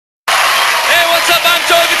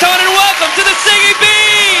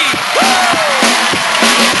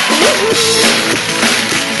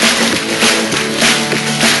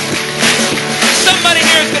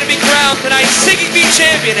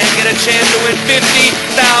champion and get a chance to win $50,000.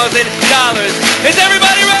 Is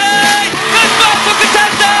everybody ready? Let's go for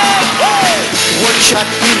contestants! One shot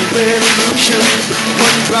in the revolution,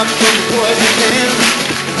 one drop from the poison pen.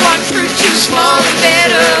 One fruit too small and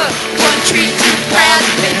better, one tree too proud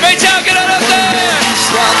to bend. Great job, get on up there!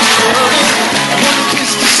 One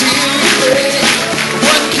kiss to seal the way,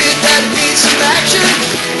 one kid that needs some action,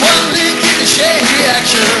 one lick in the shade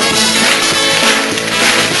reaction.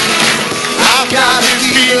 I've got a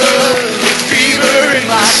fever in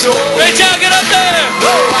my soul. Great job, get up there!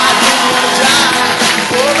 Oh, I don't want to die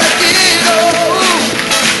before I get old.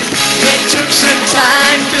 It took some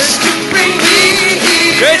time just to bring me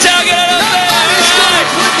here. Great job, get on up there! Nobody's gonna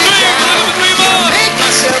put me down. Three more! Make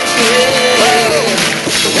myself pay.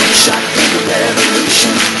 One shot in the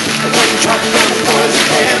revolution, one drop from the poison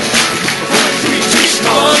pen. One tree too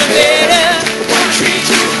small and better, one tree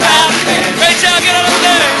too proud to bend. Great job, get on up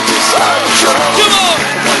there! Two more!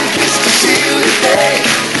 One kiss to seal the day,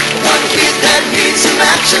 one kid that needs some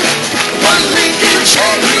action, one link in a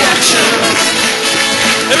chain reaction.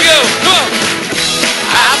 Here we go, come on!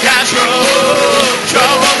 I've got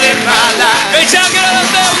trouble in my life. Great job, get on up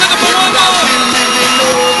there! We're looking for one more! Living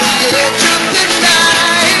over the edge of the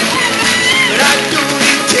night, but I don't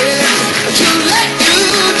intend to let you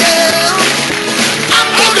down. I'm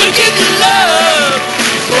gonna give you love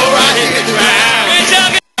before I hit the ground. Great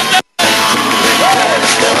job, get on up there!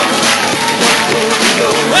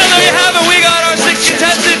 Well, there you have it. We got our 6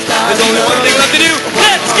 contestants. There's only one thing left to do.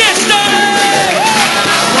 Let's get started!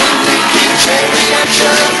 One link in a chain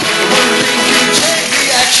reaction, one link in a chain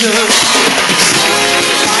reaction.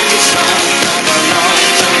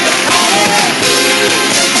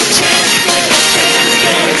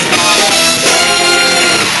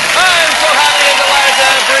 I'm so happy and delighted to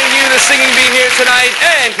bring you the Singing Bee here tonight.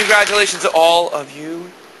 And congratulations to all of you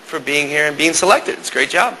for being here and being selected. It's a great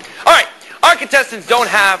job. All right. Our contestants don't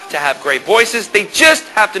have to have great voices. They just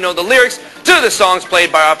have to know the lyrics to the songs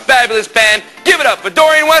played by our fabulous band. Give it up for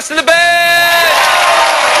Dorian West and the band!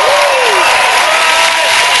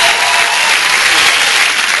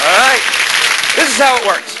 All right. This is how it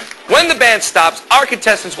works. When the band stops, our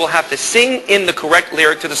contestants will have to sing in the correct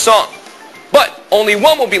lyric to the song. But only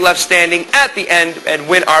one will be left standing at the end and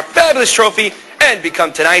win our fabulous trophy and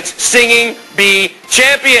become tonight's Singing Bee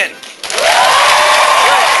champion.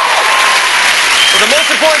 The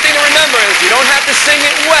most important thing to remember is you don't have to sing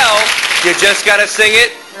it well, you just got to sing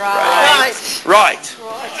it right.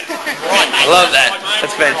 I love that.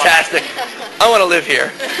 That's fantastic. I want to live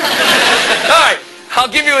here. All right, I'll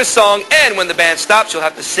give you a song, and when the band stops, you'll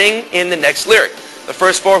have to sing in the next lyric. The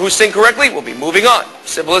first 4 who sing correctly will be moving on.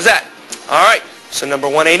 Simple as that. All right, so number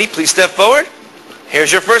 180, please step forward.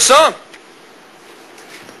 Here's your first song.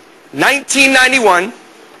 1991,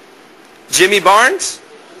 Jimmy Barnes.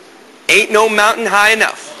 Ain't no mountain high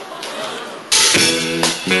enough.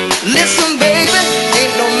 Listen, baby,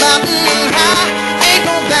 ain't no mountain high, ain't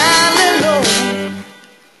no valley low,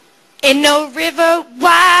 ain't no river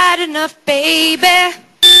wide enough, baby.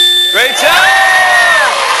 Great job!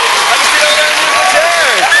 Have a seat over there in the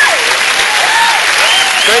chairs.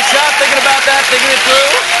 Great job thinking about that, thinking it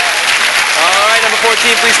through. All right, number 14,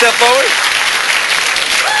 please step forward.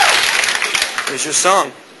 Here's your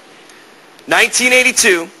song.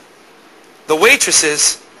 1982. The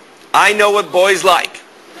Waitresses, I Know What Boys Like.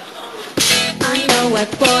 I know what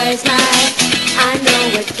boys like. I know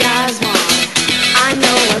what guys want. I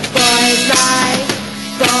know what boys like.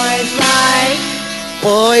 Boys like.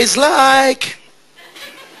 boys like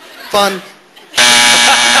fun.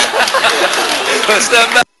 Step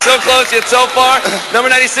back. So close yet so far. Number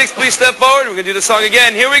 96, please step forward. We're going to do the song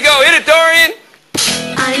again. Here we go. Hit it, Dorian.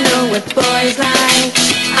 I know what boys like.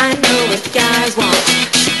 I know what guys want.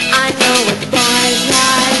 I know what boys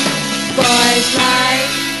like. Boys like.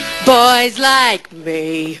 Boys like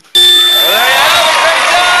me. Well, there you have it. Great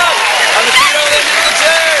job. On the feet over there, to the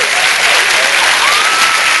chairs.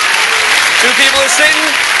 2 people are sitting.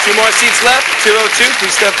 2 more seats left. 202,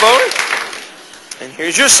 please step forward. And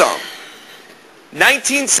here's your song.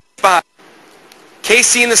 1965.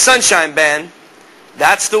 KC and the Sunshine Band.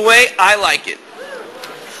 That's the way I like it.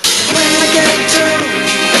 When I get to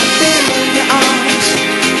them in your arms,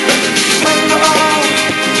 when we're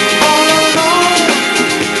all alone,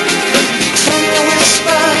 when you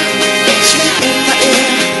whisper sweet in my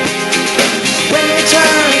ear, when you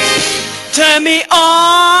turn me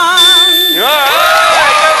on. All right,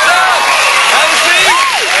 good job. Have a seat.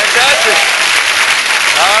 Fantastic.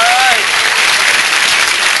 All right.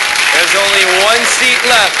 There's only 1 seat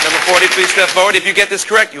left. Number 40, please step forward. If you get this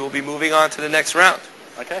correct, you will be moving on to the next round.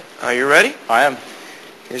 Okay. Are you ready? I am.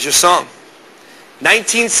 Here's your song.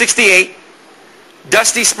 1968,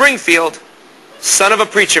 Dusty Springfield, Son of a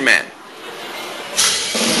Preacher Man.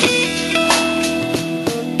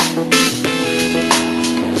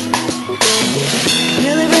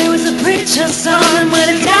 Billy Ray was a preacher's son when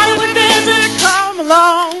his daddy would visit, come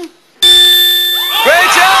along. Great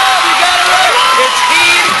job! You got it right! It's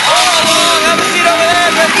Keen all along. Have a seat over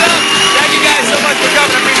there. Good job. Thank you guys so much for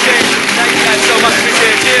coming. Appreciate it. Thank you guys so much.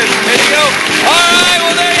 Appreciate it. Cheers. There you go. All right,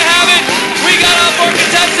 well, there you have it. We got our 4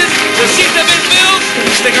 contestants. The seats have been filled.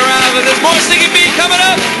 Stick around, and there's more Singing Bee coming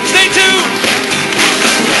up. Stay tuned.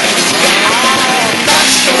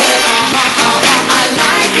 I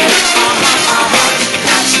like it.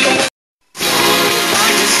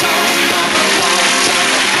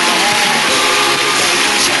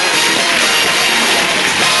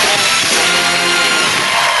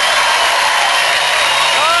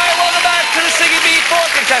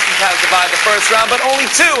 Contestants have survived the first round, but only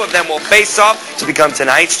 2 of them will face off to become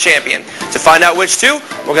tonight's champion. To find out which 2,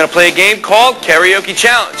 we're going to play a game called Karaoke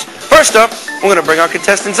Challenge. First up, we're going to bring our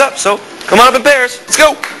contestants up, so come on up in pairs. Let's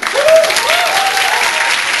go. Hello.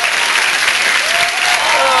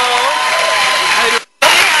 How you doing?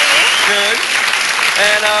 Good.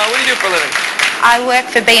 And what do you do for a living? I work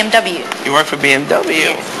for BMW. You work for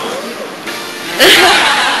BMW?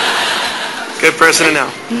 Good person to know.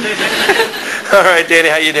 All right, Danny,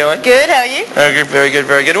 how you doing? Good, how are you? Very good,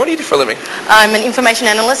 very good. What do you do for a living? I'm an information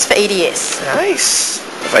analyst for EDS. Nice.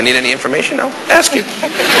 If I need any information, I'll ask you.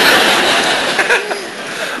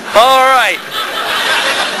 All right.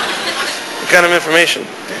 What kind of information?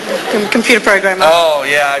 Computer programmer. Oh,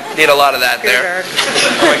 yeah, I need a lot of that there.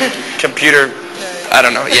 Computer, I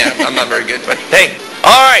don't know. Yeah, I'm not very good, but hey.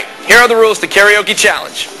 All right, here are the rules to Karaoke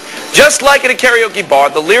Challenge. Just like at a karaoke bar,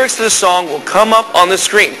 the lyrics to the song will come up on the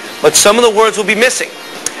screen, but some of the words will be missing.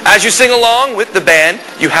 As you sing along with the band,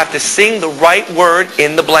 you have to sing the right word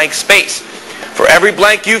in the blank space. For every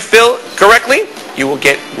blank you fill correctly, you will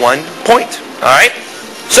get 1 point. All right?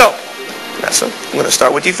 So, Vanessa, I'm going to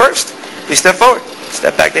start with you first. Please step forward.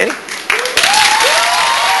 Step back, Danny. A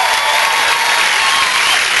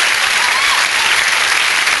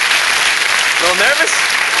little nervous?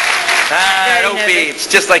 Don't be. It's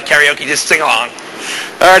just like karaoke. Just sing along.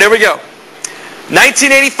 All right, here we go.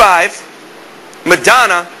 1985,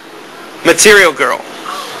 Madonna, Material Girl.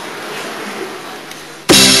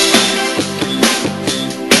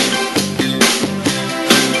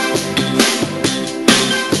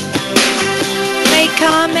 May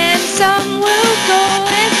come and some will go,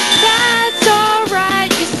 and that's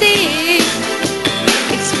alright, you see.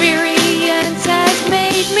 Experience has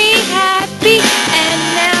made me happy, and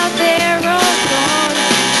now they're all gone.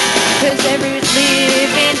 'Cause everyone's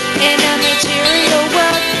living in a material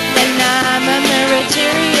world, and I'm a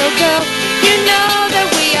material girl. You know that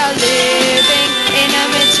we are living in a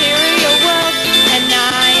material world, and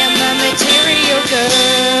I am a material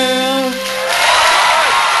girl.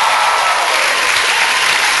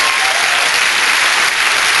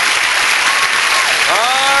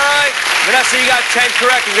 All right. Vanessa, you got 10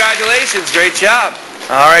 correct. Congratulations. Great job.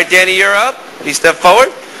 All right, Danny, you're up. Please step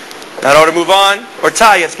forward. Now, in order to move on or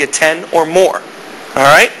tie, you have to get 10 or more. All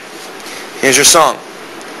right? Here's your song.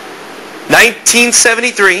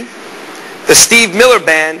 1973, the Steve Miller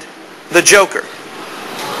Band, The Joker.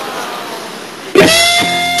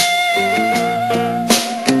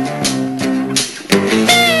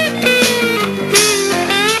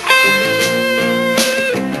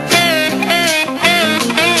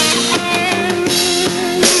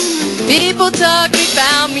 People talking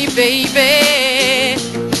about me, baby.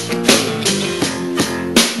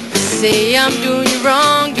 Say I'm doing you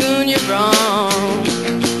wrong, doing you wrong.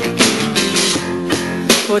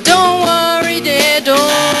 Well, don't worry, dear,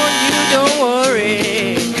 don't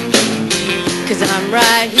worry. 'Cause I'm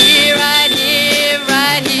right here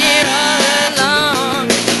all along.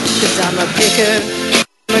 'Cause I'm a picker,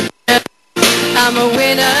 I'm a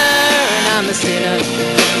winner, and I'm a sinner.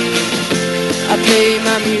 I play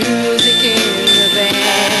my music in the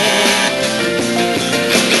band.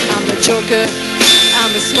 I'm a joker,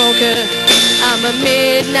 I'm a smoker, I'm a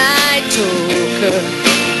midnight toker.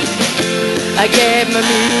 I get my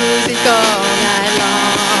music all night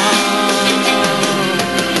long.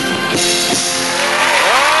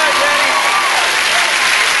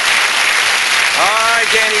 All right,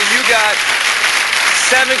 Danny, you got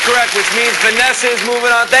 7 correct, which means Vanessa is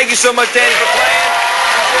moving on. Thank you so much, Danny, for playing.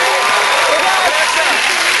 Vanessa,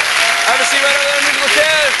 have a seat right over there in the musical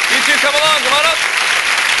chair. You two come along. Come on up.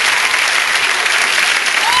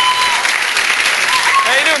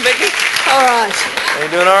 How you doing, Vicky? All right. Are you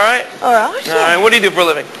doing all right? All right. All right. What do you do for a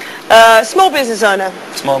living? Small business owner,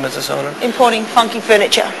 Small business owner. importing funky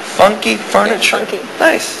furniture. Funky furniture. Yeah, funky.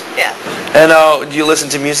 Nice. Yeah. And do you listen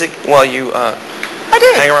to music while you I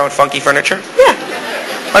do. hang around with funky furniture? Yeah.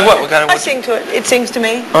 Like what? What kind of? I sing to it. It sings to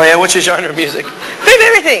me. Oh yeah. What's your genre of music? Bit of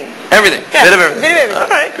everything. Everything. Yeah, Bit of everything. bit of everything. All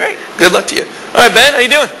right. Great. Good luck to you. All right, Ben. How you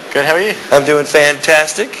doing? Good, how are you? I'm doing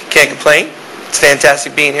fantastic. Can't complain. It's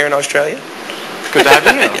fantastic being here in Australia. Good to have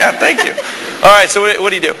you here. Yeah. Thank you. All right. So what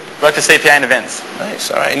do you do? Work for CPA and events. Nice.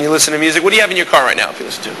 All right. And you listen to music. What do you have in your car right now? If you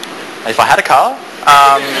listen to. If I had a car,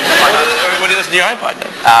 What do you listen to your iPod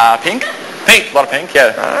then? Pink. Pink. A lot of Pink,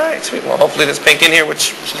 yeah. All right. Sweet. Well, hopefully there's Pink in here,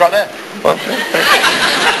 which. She's right there. Well,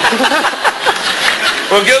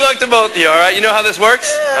 well, good luck to both of you, all right? You know how this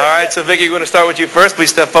works? All right, so Vicky, we're going to start with you first. Please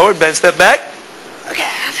step forward. Ben, step back. Okay.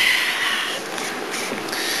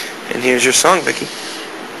 And here's your song, Vicky.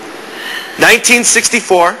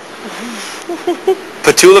 1964,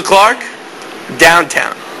 Petula Clark,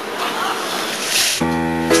 Downtown.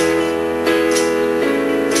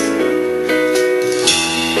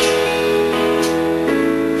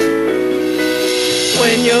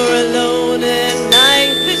 When you're alone at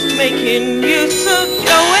night, this making you so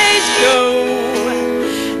always go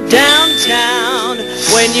downtown.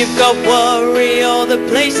 When you've got worry or the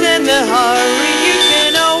place in a hurry, you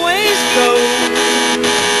can always go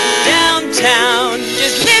downtown.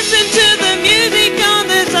 Just listen to the music on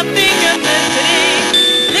the something of the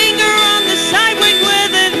city. Linger on the sidewalk where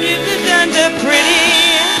the music's under pretty.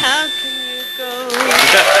 How can you go?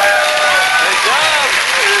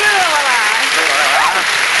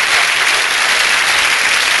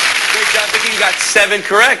 Great job, Vicky. You got 7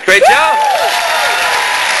 correct. Great job.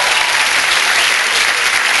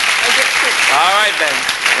 All right, Ben.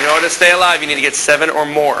 In order to stay alive, you need to get 7 or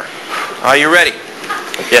more. Are you ready?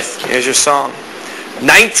 Yes. Here's your song.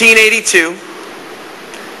 1982,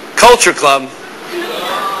 Culture Club,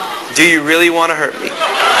 Do You Really Want to Hurt Me?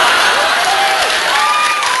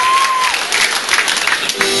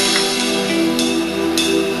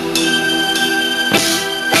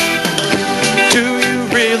 Do you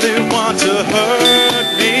really want to hurt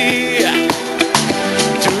me?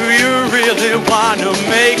 Do you really want to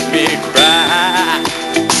make me cry?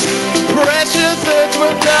 Precious earth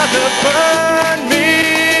will never burn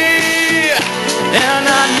me, and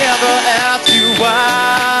I never asked you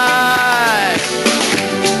why.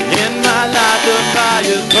 In my life the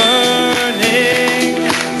fire's burning,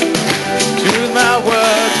 choose my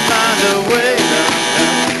words, find a way.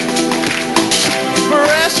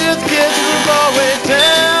 Precious kids will always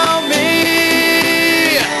tell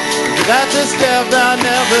me that the step I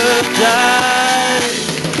never die.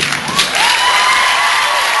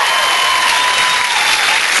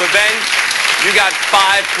 So Ben, you got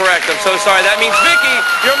 5 correct. I'm so sorry. That means Vicky,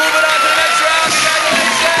 you're moving on to the next round.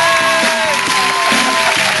 Congratulations!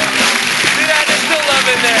 See that? There's still love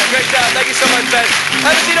in there. Great job. Thank you so much, Ben.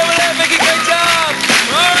 Have a seat over there, Vicky. Great job.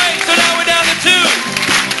 All right, so now we're down to 2.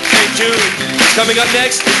 Stay tuned. Coming up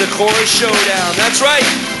next is the Chorus Showdown. That's right.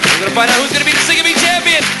 We're going to find out who's going to be the Sing and Be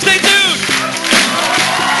champion. Stay tuned.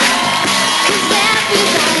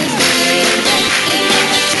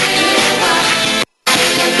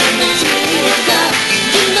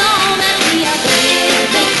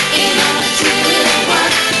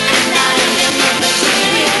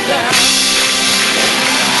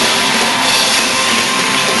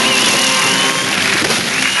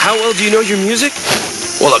 How well do you know your music?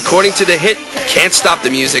 Well, according to the hit, Can't Stop the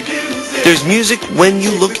Music, there's music when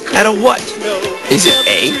you look at a what? Is it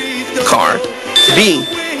A, car, B,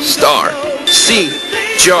 star, C,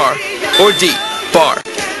 jar, or D, bar?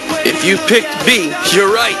 If you picked B,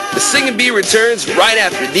 you're right. The Sing and Be returns right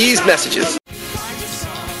after these messages.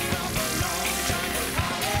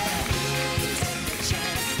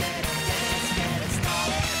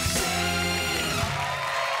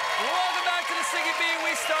 Welcome back to the Sing and Be.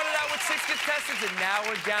 We started out with 6 contestants, and now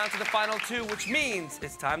we're down to the final 2, which means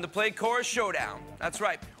it's time to play Chorus Showdown. That's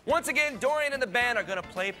right. Once again, Dorian and the band are going to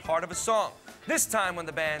play part of a song. This time, when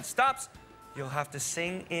the band stops, you'll have to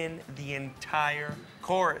sing in the entire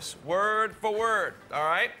chorus, word for word, all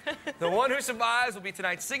right? The one who survives will be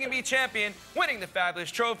tonight's Sing and Be champion, winning the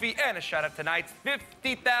fabulous trophy and a shot at tonight's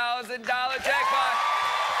 $50,000 jackpot.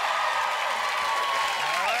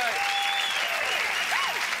 All right.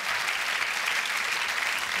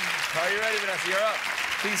 Are you ready, Vanessa? You're up.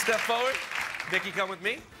 Please step forward. Vicky, come with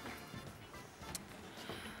me.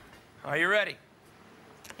 Are you ready?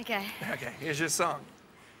 Okay. Okay, here's your song.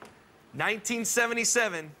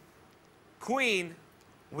 1977, Queen,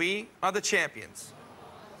 We Are the Champions.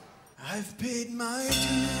 I've paid my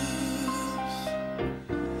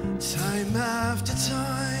dues time after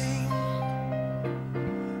time.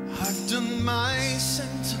 done my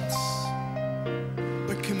sentence,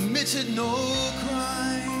 but committed no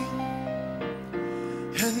crime.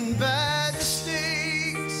 And bad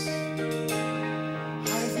mistakes,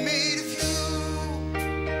 I've made a few.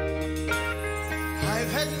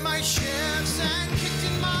 I've had my shares and kicked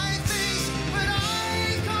in my face, but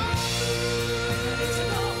I go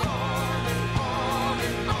on and on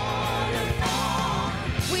and on and on.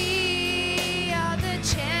 We are the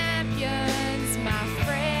champions, my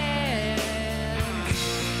friends,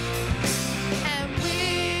 and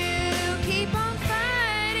we'll keep on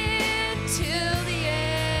fighting till the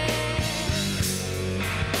end.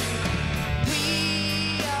 We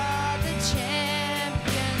are the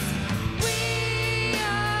champions. We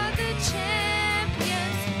are the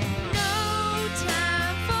champions. No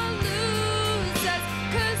time for losers,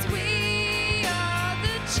 'cause we are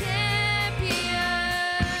the champions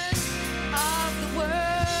of the world.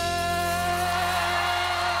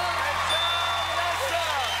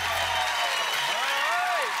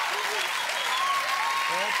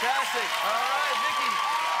 Fantastic. All right, Vicky.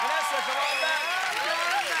 Vanessa, come on back.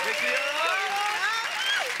 Vicky, you're up.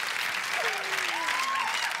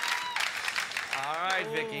 All right,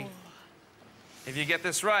 Vicky. If you get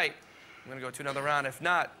this right, I'm going to go to another round. If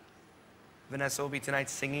not, Vanessa will be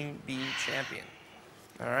tonight's Singing Bee champion.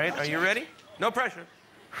 All right, are you ready? No pressure.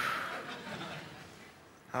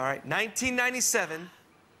 All right, 1997,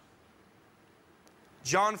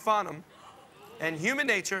 John Farnham and Human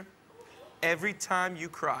Nature, Every Time You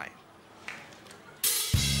Cry.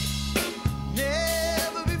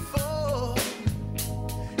 Never before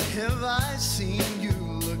have I seen you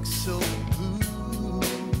look so blue.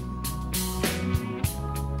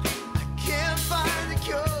 I can't find a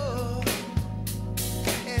cure,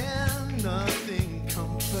 and nothing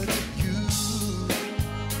comforts you.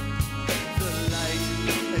 The light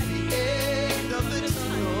at the end of the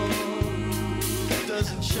tunnel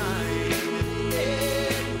doesn't shine at the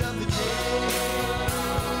end of the day.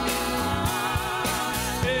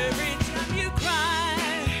 Every time you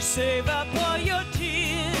cry, save up all your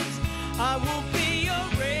tears. I will be your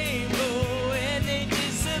rainbow and they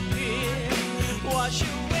disappear. Wash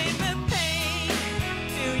away the pain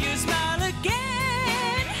till you smile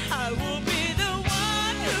again. I will be the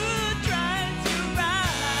one who tries to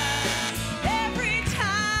rise. Every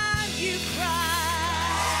time you cry.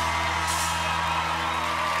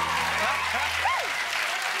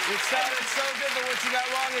 It sounded so good, but what you got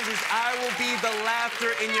wrong is I will be the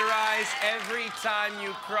laughter in your eyes every time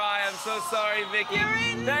you cry. I'm so sorry, Vicky.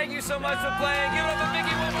 Thank you so much for playing. Give it up for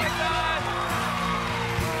Vicky one more time.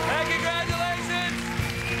 And congratulations.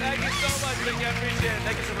 Thank you so much, Vicky. I appreciate it.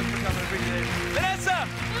 Thank you so much for coming. I appreciate it. Vanessa,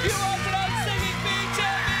 you are tonight's Singing Bee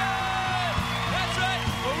champion. That's right.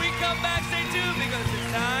 When we come back, stay tuned because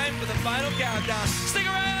it's time for the final countdown. Stick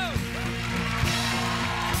around.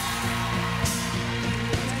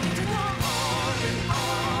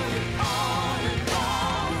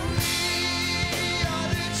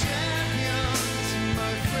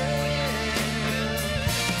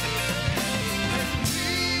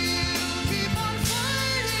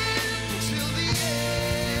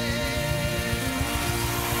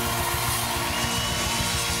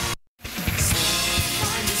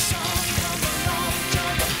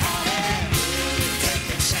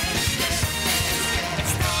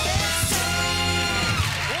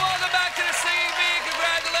 Welcome back to the Singing Bee.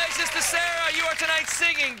 Congratulations to Sarah. You are tonight's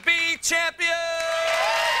Singing Bee champion.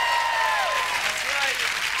 That's right.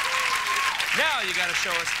 Now you got to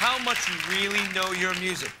show us how much you really know your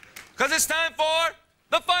music. Because it's time for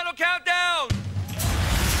the final countdown.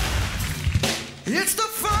 It's the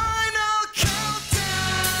final countdown.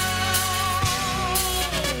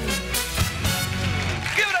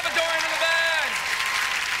 Give it up for Dorian and the band.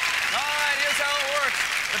 All right, here's how it works.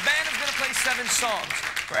 The band is going to play 7 songs.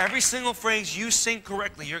 For every single phrase you sing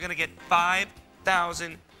correctly, you're going to get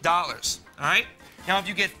 $5,000. All right? Now, if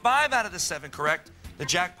you get 5 out of the 7 correct, the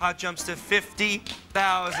jackpot jumps to $50,000.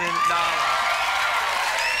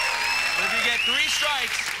 If you get 3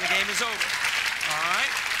 strikes, the game is over. All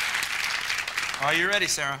right? Are you ready,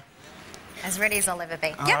 Sarah? As ready as I'll ever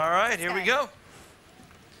be. All right, here we go.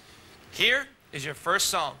 Here is your first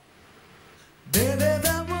song. Baby,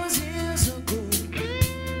 that was years ago.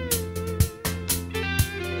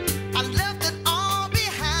 I left it all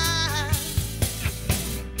behind.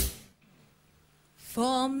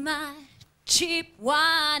 For my cheap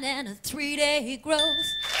wine and a 3-day growth.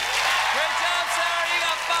 Great job, Sarah. You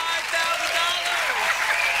got $5,000.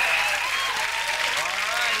 All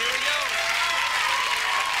right, here we go.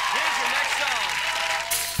 Here's your next song.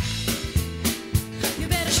 You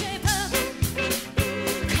better shape up,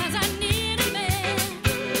 'cause I need a man.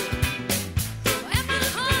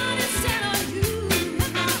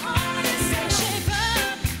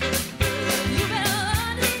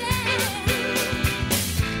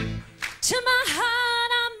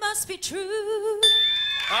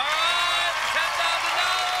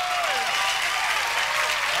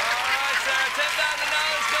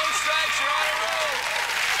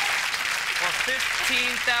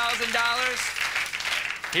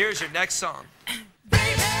 $15,000. Here's your next song.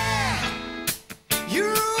 Baby,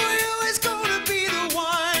 you're always gonna be the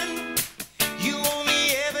one. You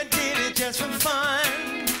only ever did it just for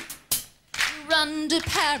fun. Run to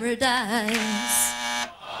paradise.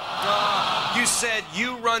 You said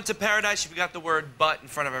you run to paradise. You got the word but in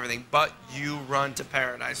front of everything. But you run to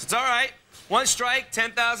paradise. It's all right. One strike,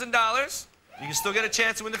 $10,000. You can still get a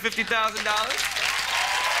chance to win the $50,000.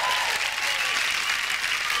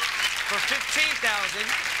 For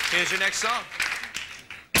 $15,000, here's your next song.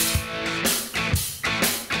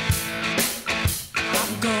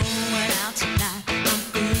 I'm going out tonight. I'm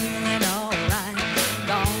feeling alright.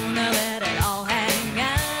 Gonna let it all hang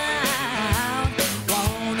out.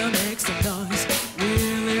 Wanna make some noise.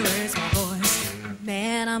 Really raise my voice.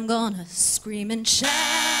 Man, I'm gonna scream and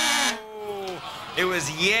shout. It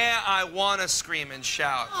was Yeah, I Wanna Scream and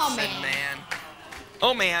Shout, Oh, said man. man.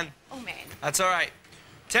 Oh, man. Oh, man. That's all right.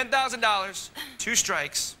 $10,000, 2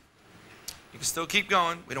 strikes. You can still keep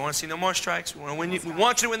going. We don't want to see no more strikes. We want to win. We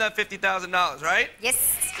want you to win that $50,000, right? Yes,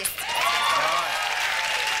 yes.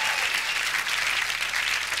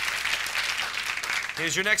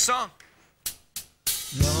 Here's your next song.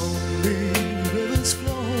 Lonely rivers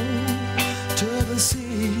flow to the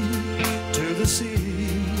sea, to the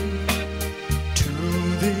sea, to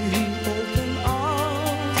the open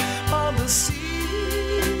arms of the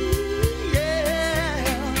sea. Yeah,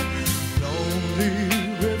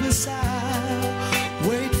 lonely riverside,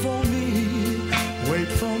 wait for me, wait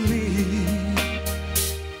for me.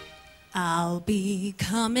 I'll be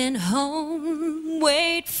coming home.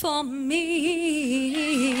 Wait for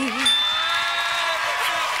me. $15,000.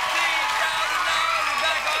 We're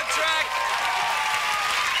back on track.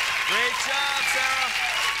 Great job, Sarah.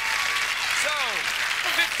 So,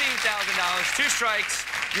 $15,000, 2 strikes.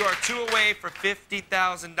 You are 2 away for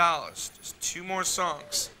 $50,000. Just 2 more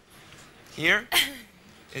songs. Here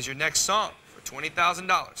is your next song for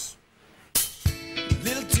 $20,000.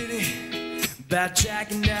 Little ditty about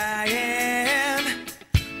Jack and Diane,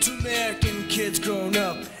 2 American kids grown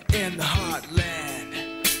up in the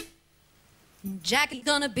heartland. Jackie's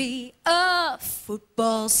gonna be a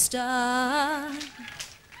football star. $20,000.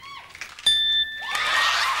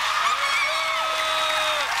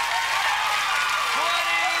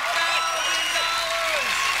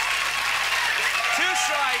 2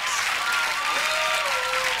 strikes.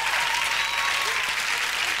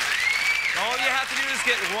 All you have to do is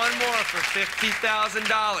get 1 more for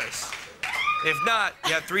 $50,000. If not,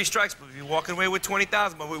 you have 3 strikes, but you'll be walking away with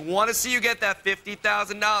 $20,000. But we want to see you get that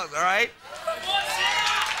 $50,000, all right?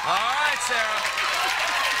 All right, Sarah.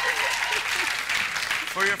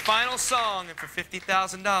 For your final song and for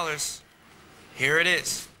 $50,000, here it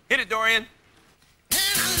is. Hit it, Dorian.